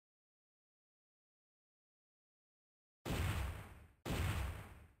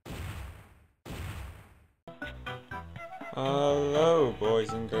Hello, boys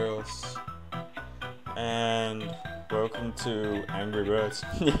and girls, and welcome to Angry Birds.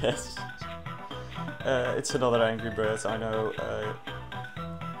 Yes, it's another Angry Birds. I know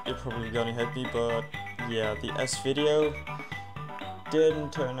you're probably gonna hate me, but yeah, the S video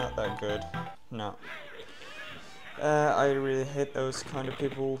didn't turn out that good. No, I really hate those kind of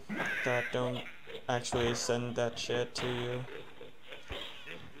people that don't actually send that shit to you,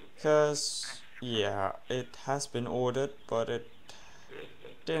 cause yeah, it has been ordered, but it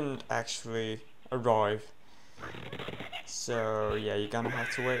didn't actually arrive. So yeah, you're gonna have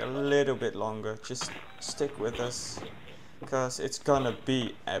to wait a little bit longer. Just stick with us, cause it's gonna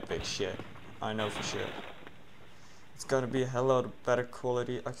be epic shit. I know for sure. It's gonna be a hell lot of better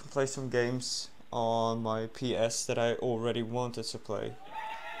quality. I can play some games on my PS that I already wanted to play,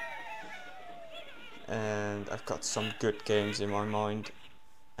 and I've got some good games in my mind,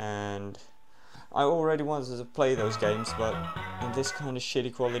 and I already wanted to play those games, but in this kind of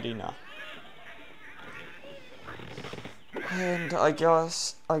shitty quality now. And I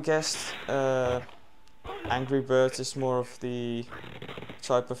guess Angry Birds is more of the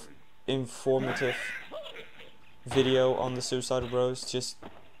type of informative video on the SuicidalBros, just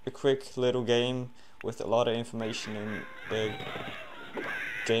a quick little game with a lot of information in the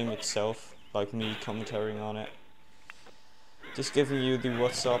game itself, like me commentating on it, just giving you the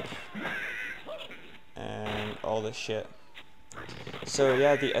what's up and all this shit. So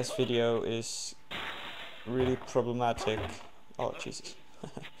yeah, the S video is really problematic. Oh Jesus.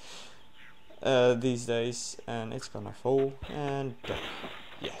 These days, and it's gonna fall and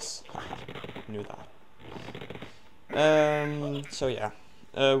yes, knew that. So yeah,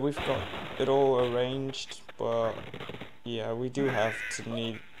 we've got it all arranged, but yeah, we do have to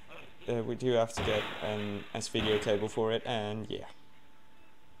get an S video cable for it, and yeah,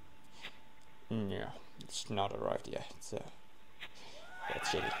 it's not arrived yet, so that's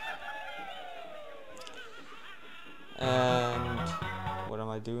shitty. And what am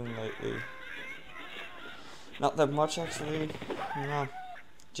I doing lately? Not that much actually. No,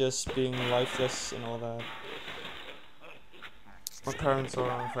 just being lifeless and all that. My parents are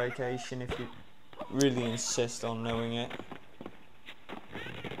on vacation, if you really insist on knowing it.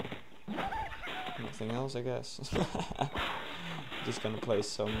 Nothing else, I guess. Just gonna play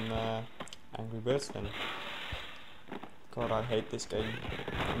some Angry Birds then. God, I hate this game.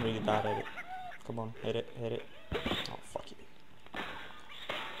 I'm really bad at it. Come on, hit it, hit it. Oh, fuck you.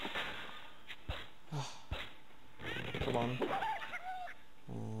 Come on.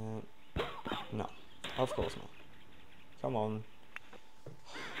 No, of course not. Come on.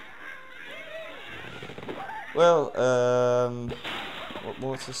 Well, what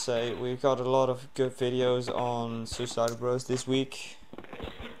more to say? We've got a lot of good videos on SuicidalBros this week.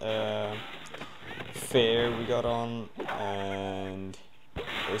 Fair we got on, and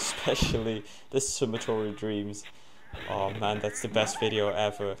especially the Summatory Dreams. Oh man, that's the best video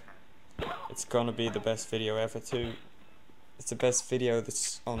ever. It's gonna be the best video ever too. It's the best video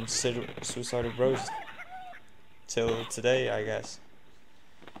that's on SuicidalBros till today, I guess.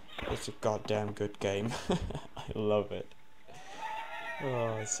 It's a goddamn good game. I love it.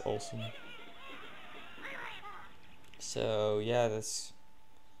 Oh, it's awesome. So yeah, that's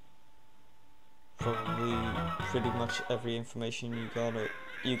probably pretty much every information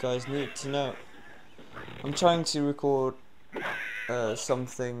you guys need to know. I'm trying to record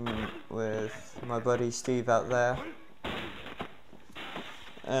something with my buddy Steve out there,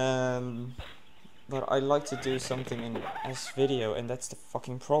 but I like to do something in S video, and that's the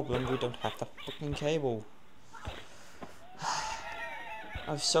fucking problem. We don't have the fucking cable.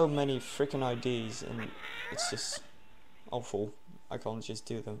 I have so many freaking ideas, and it's just awful. I can't just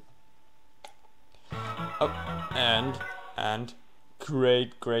do them. Oh, and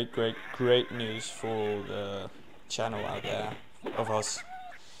great news for the channel out there of us.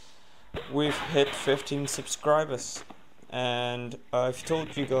 We've hit 15 subscribers, and I've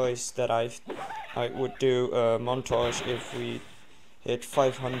told you guys that I would do a montage if we hit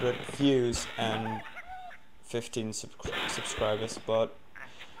 500 views and 15 subscribers, but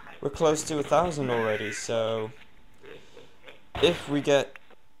we're close to 1,000 already. So if we get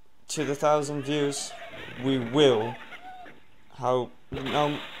to the 1,000 views, we will.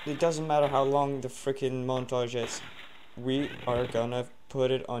 It doesn't matter how long the freaking montage is. We are gonna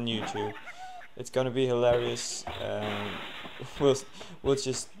put it on YouTube. It's gonna be hilarious. We'll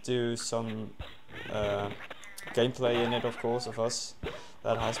just do some gameplay in it, of course, of us.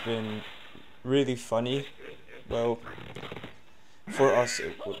 That has been really funny. Well, for us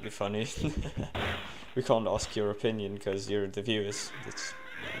it would be funny. We can't ask your opinion because you're the viewers. It's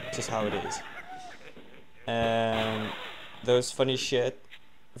just how it is. and those funny shit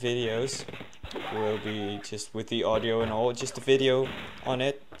videos will be just with the audio and all, just a video on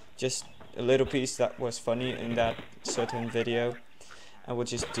it, just a little piece that was funny in that certain video, and we'll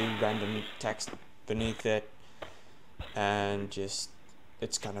just do random text beneath it, and just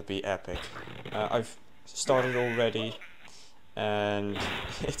it's gonna be epic. I've started already, and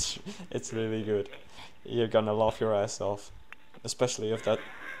it's really good. You're gonna laugh your ass off, especially if that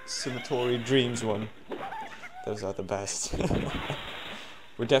Cemetery Dreams one. Those are the best.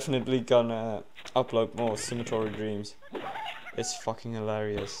 We're definitely gonna upload more Cemetery Dreams. It's fucking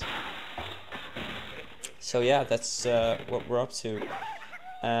hilarious. So yeah, that's what we're up to,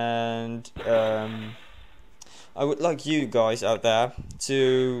 and I would like you guys out there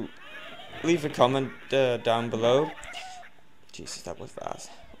to leave a comment down below. Jesus, that was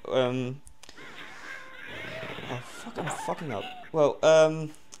fast. Oh fuck, I'm fucking up. Well,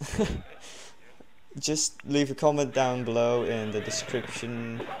 just leave a comment down below in the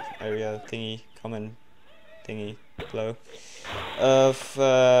description area thingy, comment thingy below, of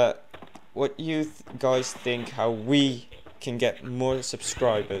what you guys think how we can get more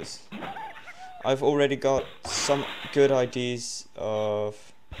subscribers. I've already got some good ideas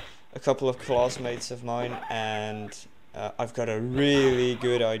of a couple of classmates of mine, and I've got a really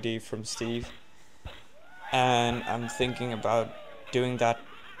good idea from Steve, and I'm thinking about doing that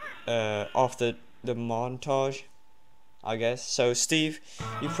after the montage, I guess. So Steve,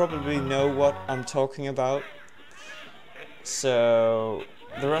 you probably know what I'm talking about, so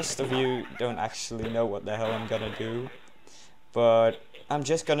the rest of you don't actually know what the hell I'm gonna do, but I'm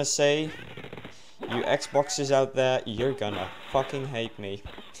just gonna say, you Xboxers out there, you're gonna fucking hate me.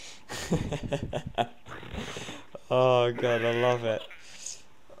 Oh god, I love it.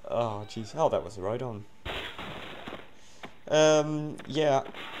 Oh jeez, oh that was right on. Yeah,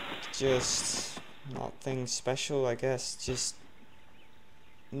 just nothing special, I guess. Just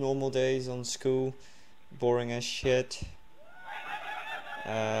normal days on school, boring as shit.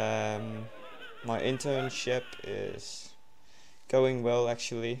 My internship is going well,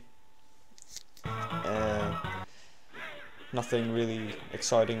 actually. Nothing really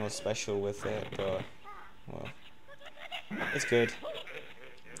exciting or special with it, but well, it's good.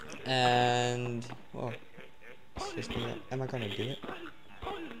 And well, am I gonna do it?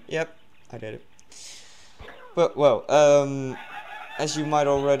 Yep, I did it. But well, as you might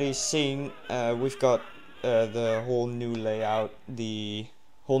already seen, we've got the whole new layout, the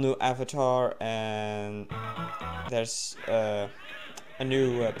whole new avatar, and there's a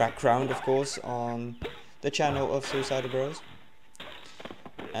new background, of course, on the channel of SuicidalBros,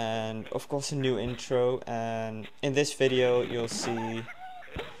 and of course a new intro. And in this video you'll see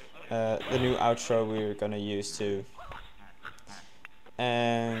the new outro we're gonna use too.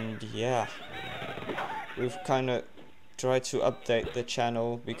 And yeah, we've kind of tried to update the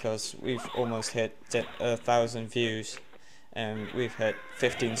channel because we've almost hit 1,000 views, and we've hit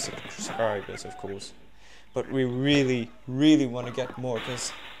 15 subscribers, of course. But we really want to get more,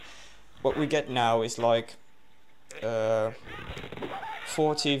 because what we get now is like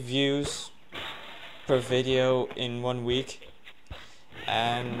 40 views per video in 1 week,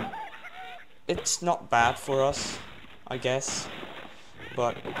 and it's not bad for us, I guess,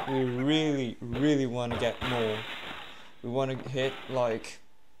 but we really want to get more. We want to hit like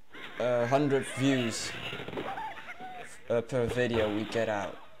 100 views per video we get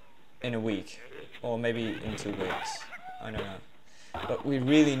out in a week, or maybe in 2 weeks, I don't know. But we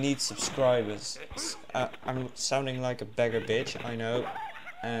really need subscribers. I'm sounding like a beggar bitch, I know,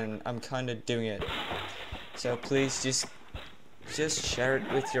 and I'm kind of doing it. So please just share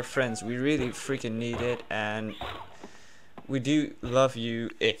it with your friends. We really freaking need it, and we do love you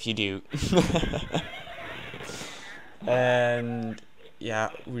if you do. And yeah,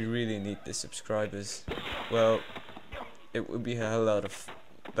 we really need the subscribers. Well, it would be a hell lot of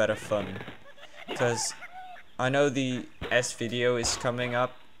better fun, because I know the S video is coming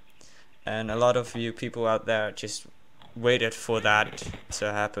up, and a lot of you people out there just waited for that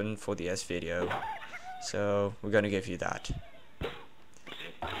to happen, for the S video. So we're gonna give you that.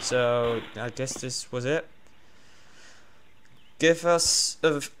 So I guess this was it. Give us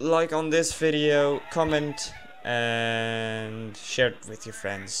a like on this video, comment, and share it with your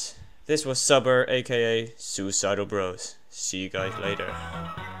friends. This was SuBr, aka SuicidalBros. See you guys later.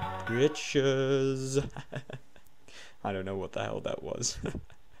 Bitches. I don't know what the hell that was.